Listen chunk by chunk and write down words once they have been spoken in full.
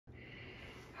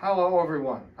Hello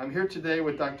everyone. I'm here today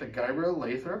with Dr.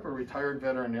 Gira-Lathrop, a retired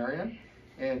veterinarian,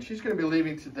 and she's going to be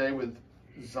leaving today with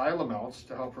Xylimelts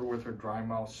to help her with her dry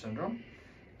mouth syndrome.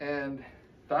 And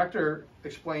Doctor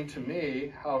explained to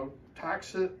me how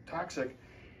toxic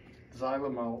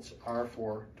Xylimelts are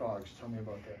for dogs. Tell me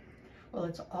about that. Well,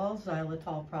 it's all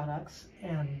xylitol products,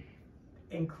 and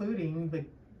including the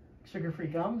sugar-free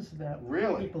gums that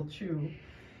people chew.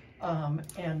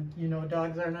 And you know,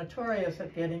 dogs are notorious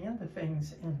at getting into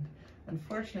things, and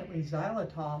unfortunately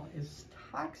xylitol is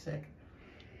toxic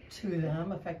to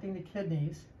them, affecting the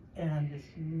kidneys, and it's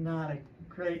not a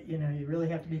great, you really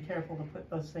have to be careful to put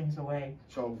those things away.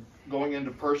 So going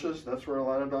into purses, that's where a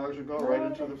lot of dogs would go, right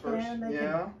into the purse? They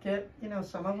can get,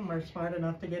 some of them are smart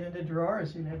enough to get into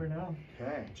drawers, you never know.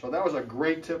 Okay, so that was a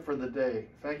great tip for the day.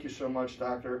 Thank you so much,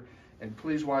 Doctor, and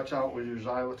please watch out with your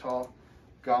xylitol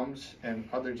gums and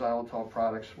other xylitol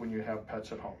products when you have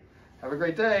pets at home. Have a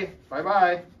great day.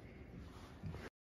 Bye-bye.